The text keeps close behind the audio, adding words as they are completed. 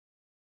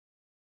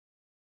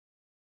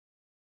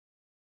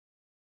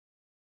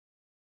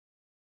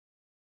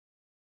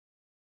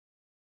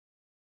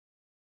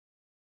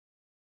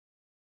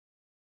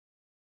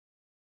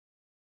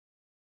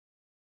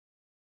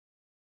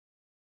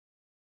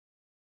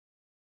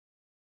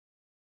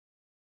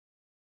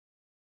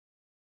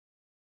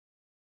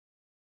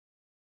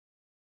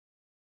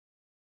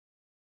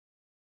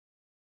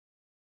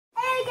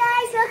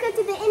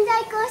welcome to the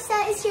Indai Costa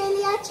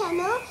Australia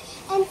channel,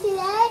 and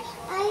today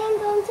I am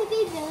going to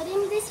be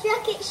building this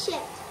rocket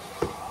ship.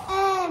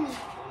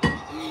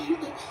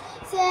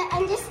 So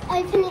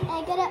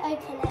I gotta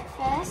open it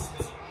first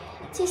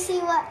to see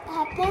what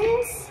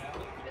happens.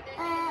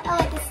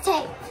 Oh, it's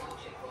tape.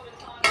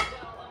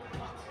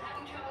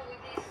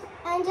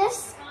 I'm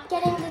just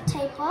getting the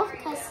tape off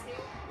because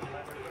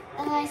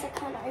otherwise I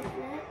can't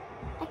open it.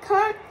 I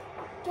can't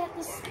get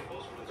this.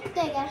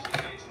 There you go.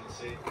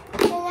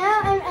 So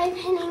now I'm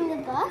opening the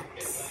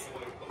box.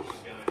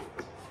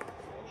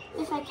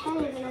 If I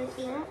can even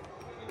open it.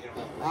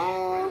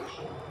 Well,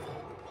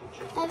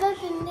 I've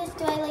opened this.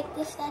 Do I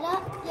lift that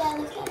up? Yeah,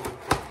 lift that up.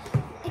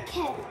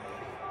 Okay.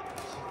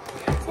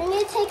 So I'm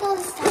going to take all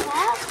the stuff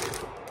out.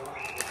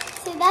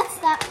 So that's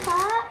that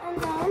part, and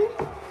then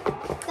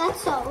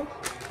that's all.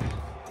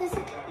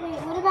 Wait,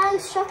 what about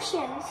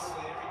instructions?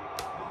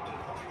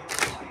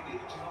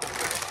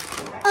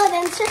 Oh, the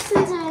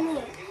instructions are in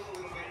here.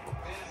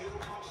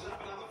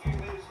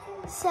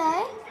 So,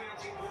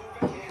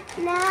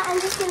 now I'm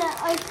just going to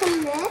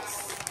open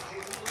this.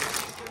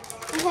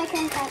 If I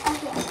can find, oh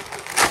here.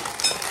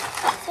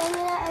 So I'm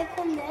going to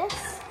open this.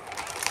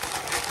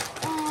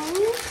 And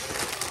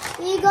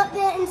you got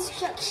the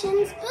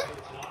instructions book.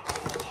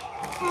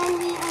 And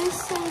we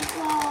also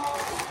got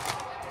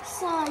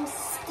some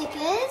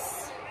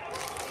stickers.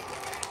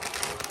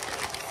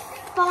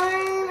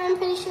 Foam, I'm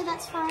pretty sure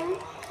that's foam.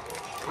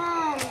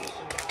 I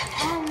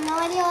have no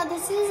idea what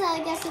this is.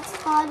 I guess it's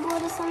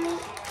cardboard or something.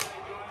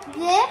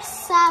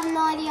 This, I have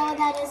no idea what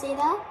that is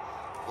either.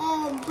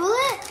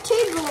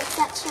 Two bullets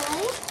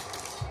actually.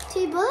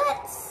 2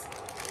 bullets.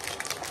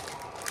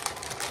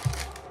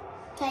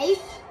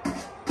 Tape,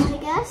 I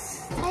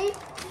guess, tape.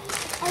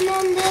 And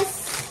then this,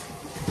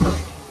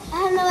 I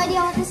have no idea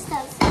what this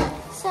does.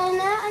 So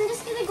now I'm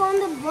just gonna go on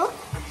the book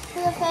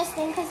for the first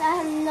thing because I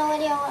have no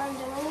idea what I'm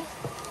doing.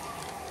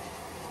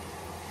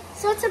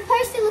 So it's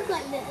supposed to look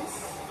like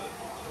this,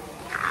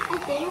 I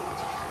think.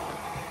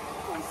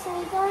 So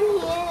we go in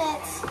here,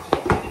 it's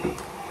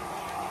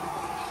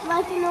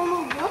like a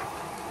normal book.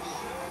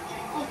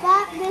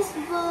 About this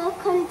book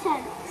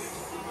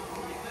contents.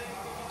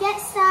 Get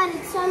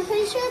started. So I'm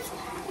pretty sure it's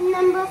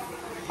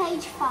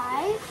page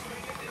 5,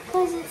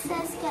 because it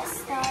says get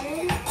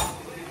started.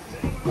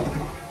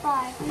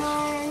 5,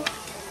 no.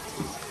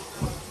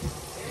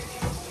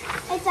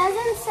 It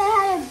doesn't say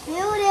how to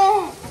build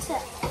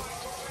it.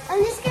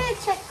 I'm just going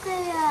to check the...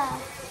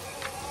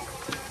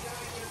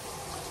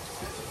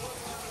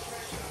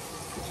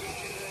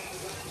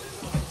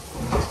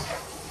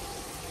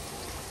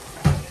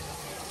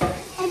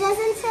 It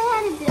doesn't say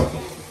how to build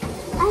it.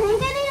 I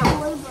think I need a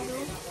water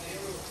bottle.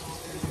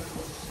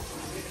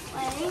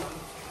 Wait.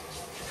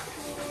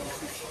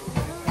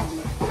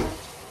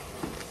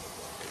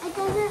 It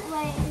doesn't,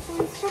 wait, there's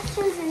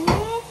instructions in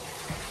here.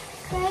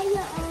 Create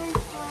your own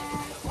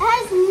flag. It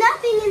has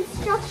nothing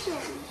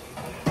instructions.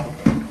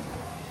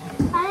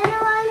 I don't know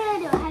what I'm going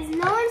to do. It has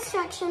no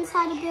instructions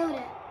how to build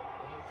it.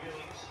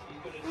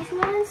 There's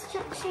no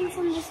instructions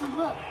in this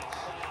book.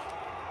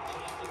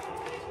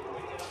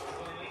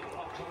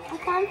 I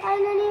can't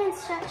find any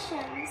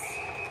instructions.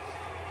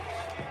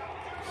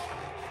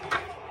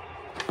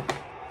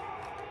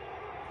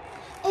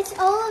 It's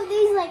all of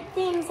these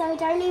things I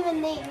don't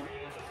even need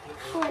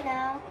for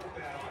now.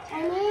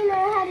 I need to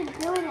know how to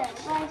build it,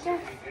 but I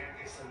just...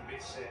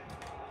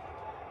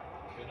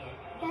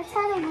 That's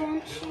how to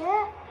launch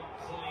it.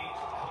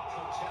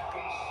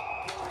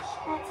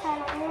 That's how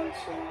to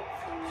launch it.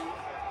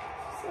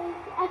 So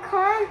I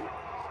can't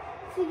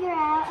figure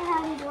out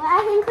how to do it. I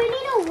think we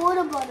need a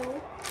water bottle.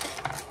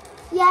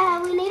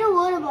 Yeah, we need a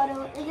water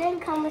bottle. It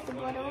didn't come with the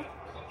bottle.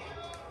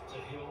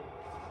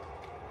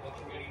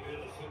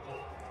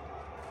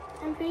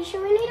 I'm pretty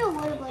sure we need a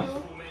water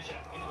bottle.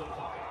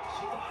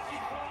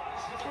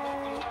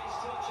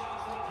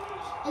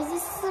 Is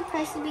this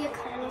supposed to be a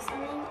cone or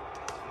something?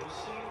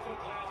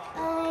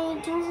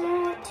 I don't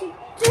know what to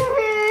do.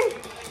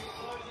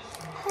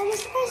 I'm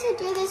supposed to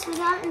do this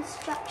without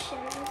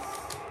instructions.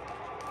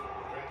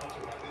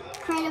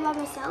 Created by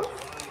myself.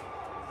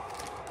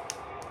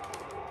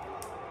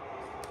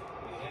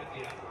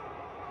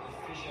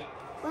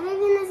 What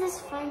even is this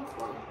phone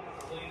for?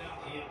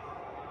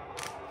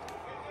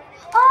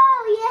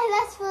 Oh yeah,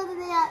 that's for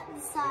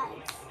the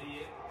sides.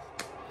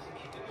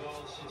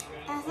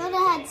 I thought I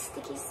had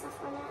sticky stuff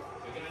on it.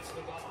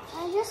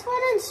 I just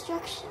want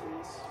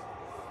instructions.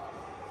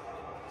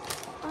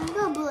 I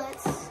got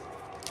bullets.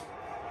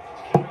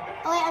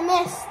 Oh wait, I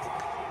missed.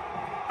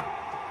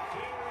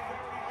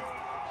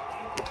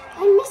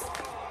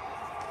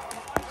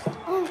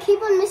 Oh, I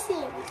keep on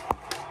missing.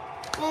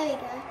 There we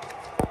go.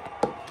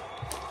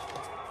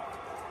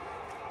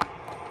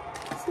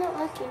 It's not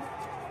working.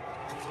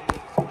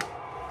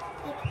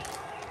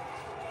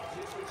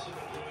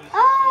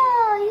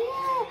 Oh,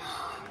 yeah.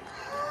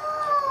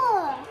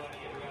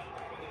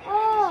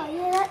 Oh,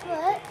 yeah, that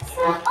works.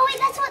 Oh, wait,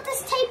 that's what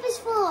this tape is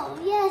for.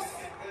 Yes.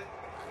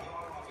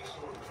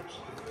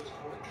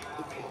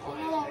 Okay, I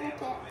gotta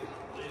rip it.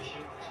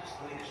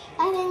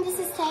 I think this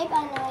is tape, I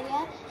have no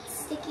idea.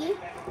 sticky.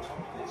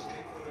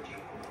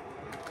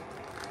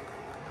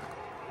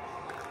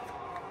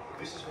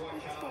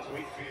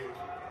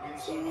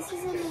 See, this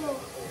is a little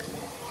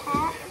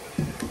hat.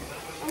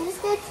 I'm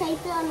just going to tape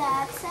it on the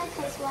outside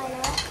because why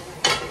not?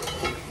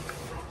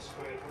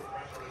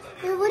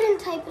 Who wouldn't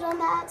tape it on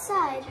the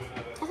outside?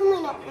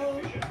 Definitely not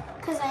me,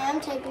 because I am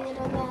taping it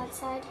on the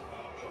outside.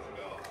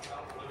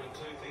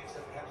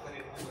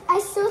 I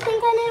still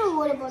think I need a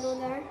water bottle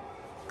though.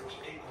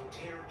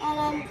 And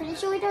I'm pretty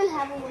sure we don't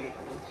have a water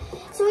bottle.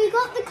 So we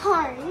got the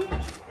cone,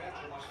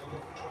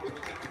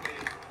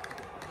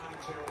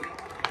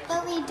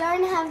 but we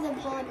don't have the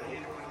bottle.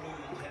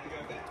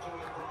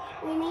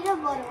 We need a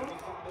bottle.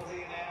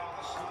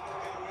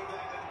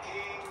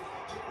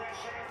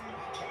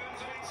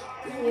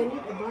 You need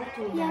a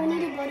bottle. Yeah, we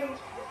need a bottle.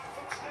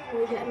 We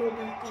got no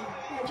bottle.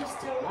 I just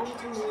tell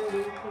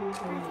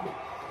tomorrow.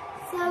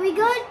 So we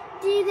got to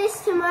do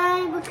this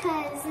tomorrow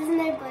because there's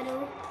no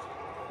bottle.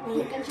 Well,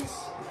 you can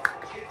just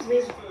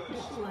read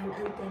this one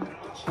until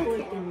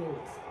 40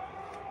 minutes.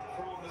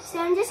 So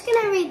I'm just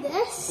going to read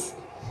this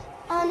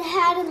on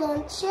how to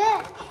launch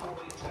it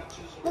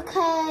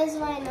because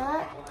why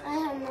not? I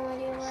have no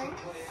idea why.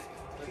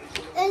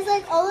 There's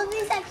like all of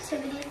these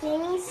activity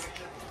things,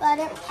 but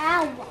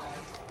I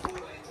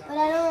don't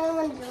really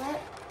want to do it.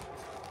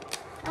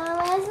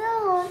 Where's the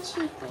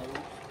launchy thing?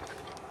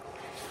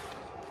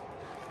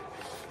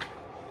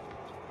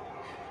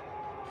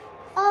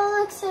 Oh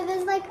look, so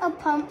there's like a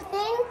pump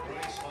thing,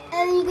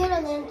 and you get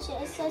a launch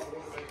it. It says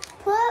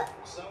put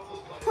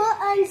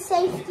on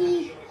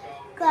safety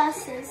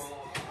glasses.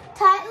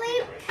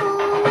 Tightly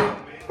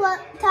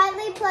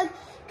plug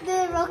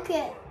the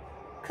rocket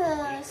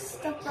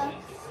stopper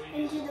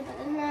into the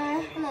button. No,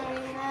 I'm not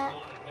doing that.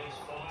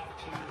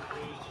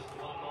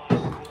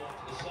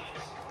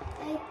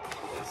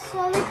 So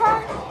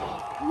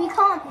we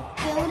can't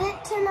build it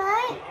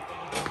tonight,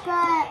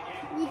 but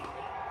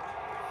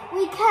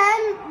we can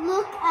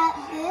look at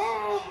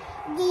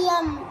the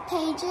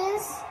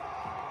pages,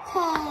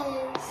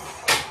 cause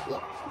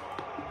yeah.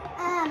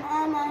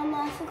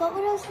 I forgot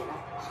what else.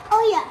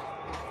 Oh yeah,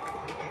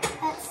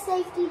 that's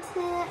safety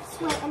tips.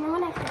 Wait, I know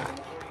what I can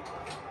do.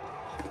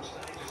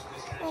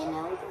 Wait,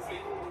 no,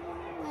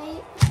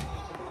 wait.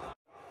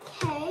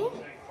 Okay,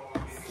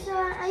 so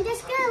I'm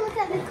just gonna look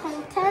at the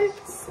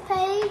contents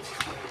page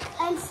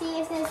and see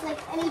if there's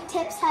like any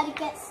tips how to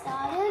get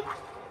started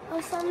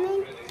or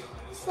something.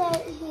 So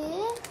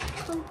here,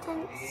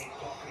 contents,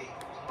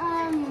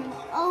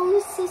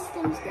 all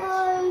systems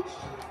go.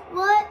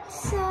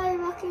 What's so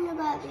rocking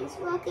about these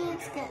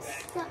rockets?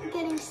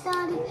 Getting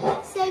started.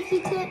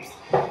 Safety tips.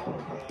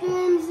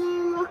 Boom,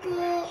 zoom,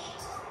 rocket.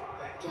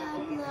 Blah,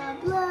 blah,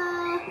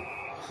 blah.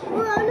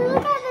 Well, I'm gonna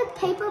look at the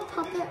paper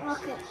puppet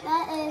rocket.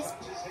 That is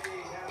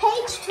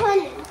page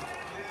 20.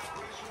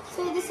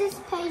 So this is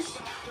page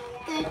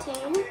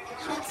 13.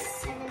 That's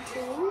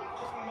 17.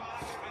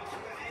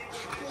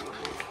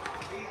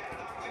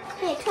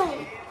 Here,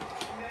 20.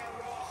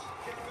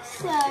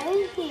 So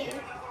here.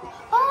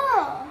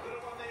 Oh!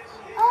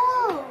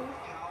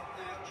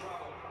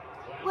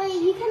 Wait,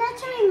 you can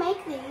actually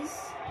make these.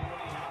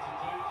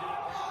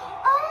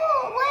 Oh,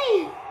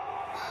 wait!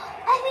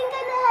 I think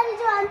I know how to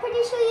do it. I'm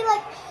pretty sure you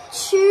like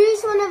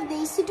choose one of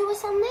these to do or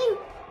something.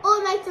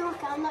 Or make the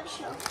rocket, I'm not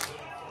sure.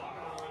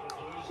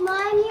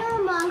 Line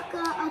your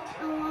marker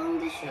up along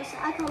the shore, so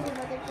I can't be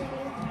bothered with you.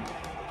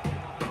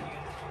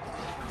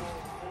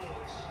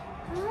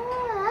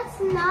 Ah, that's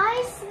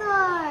nice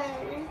though.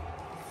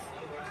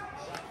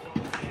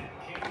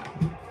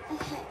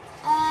 Okay,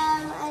 I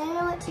don't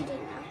know what to do now.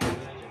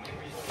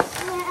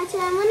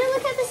 Actually, I'm gonna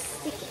look at the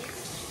stickers.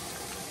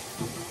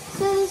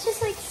 So there's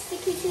just like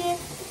stickers here.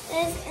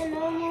 There's a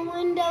normal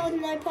window with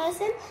no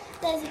person.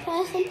 There's a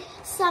person,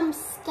 some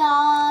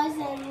stars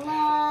and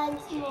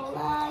lines, more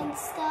lines,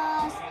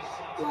 stars,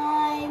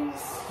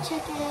 lines,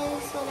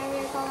 checkers, whatever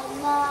you call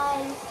them,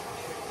 lines.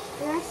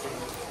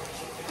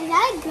 Is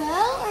that a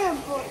girl or a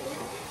boy?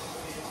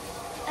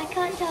 I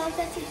can't tell if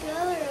that's a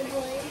girl or a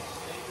boy.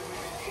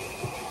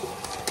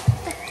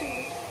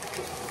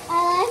 I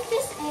like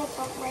this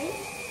airport, wait.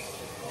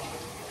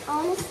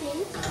 Honestly,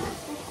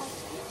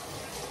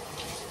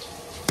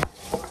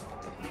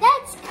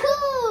 that's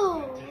cool.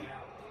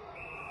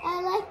 I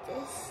like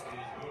this.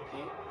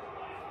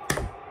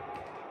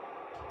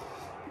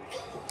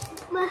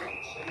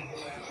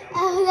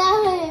 Oh, that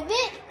went a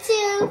bit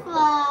too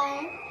far.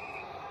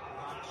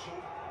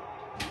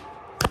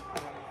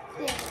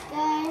 There we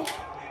go.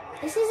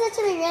 This is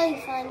actually really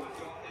fun.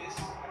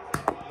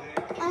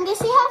 I'm gonna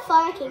see how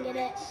far I can get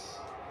it,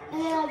 and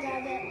then I'll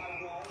grab it.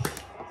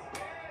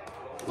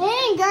 They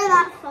didn't go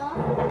that far.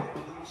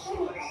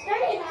 Only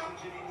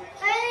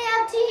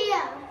up to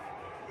here.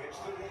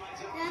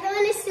 The other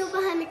one is still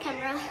behind the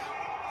camera.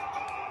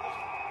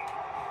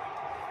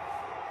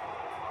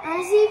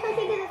 I'll see if I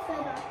can get it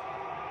further.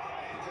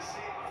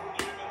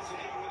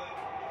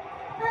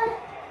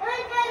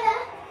 One further.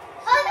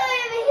 All the way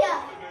over here.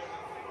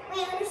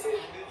 Wait, let me see.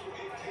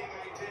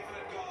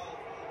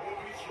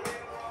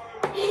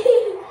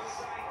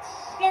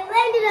 It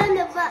landed on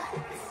the box.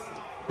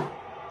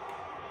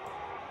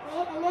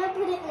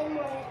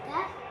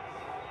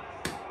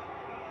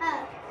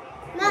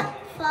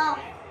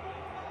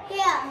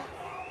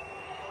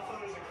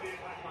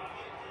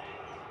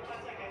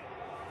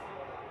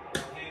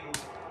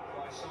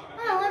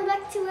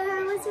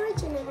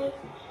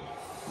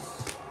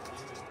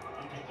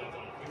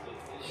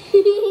 I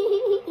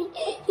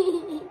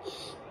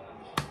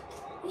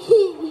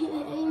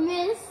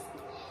missed.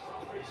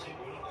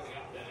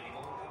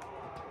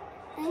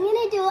 I'm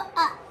gonna do it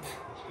up.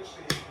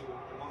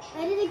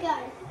 Where did it go?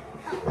 Up.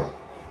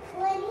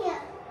 Well, in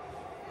here.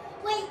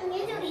 Wait, I'm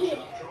gonna do it here.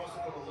 Tries to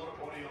put a lot of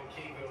body on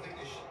King, but I think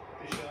this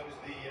shows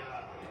the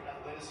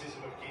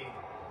athleticism of King.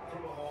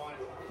 From behind,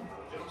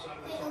 jumps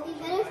over the It'll top. be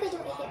better if I do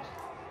it here.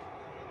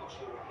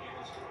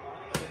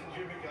 And then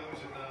Jimmy goes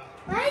and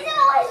Why is it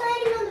always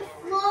landing on the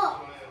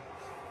floor?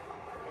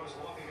 most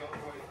likely goal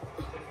for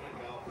a definite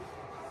goal.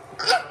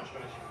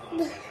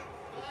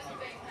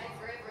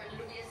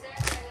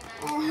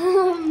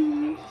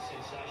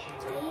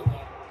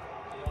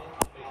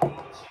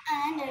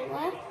 I know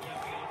what.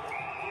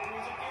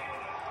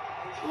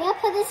 I'm gonna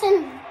put this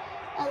in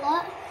a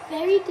lot,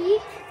 very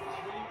deep,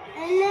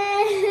 and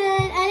then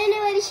I don't know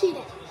where to shoot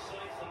it.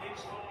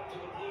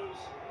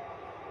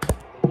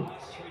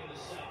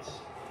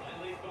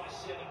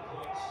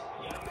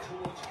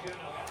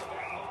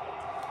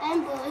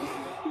 I'm bored.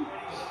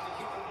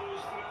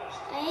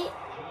 Wait.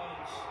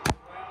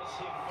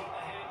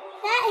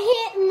 That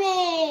hit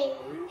me.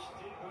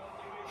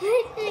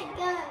 Where did it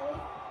go?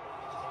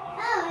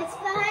 Oh, it's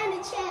behind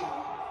the chair.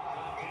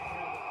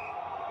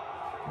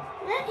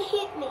 That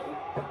hit me.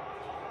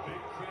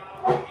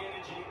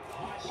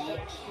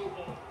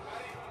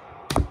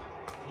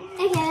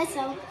 Okay, that's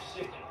all.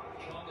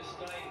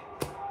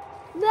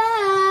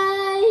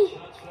 Bye!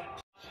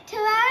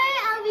 Tomorrow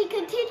I'll be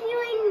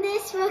continuing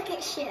this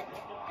rocket ship.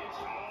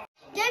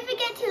 Don't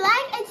forget to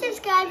like and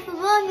subscribe for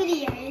more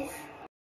videos.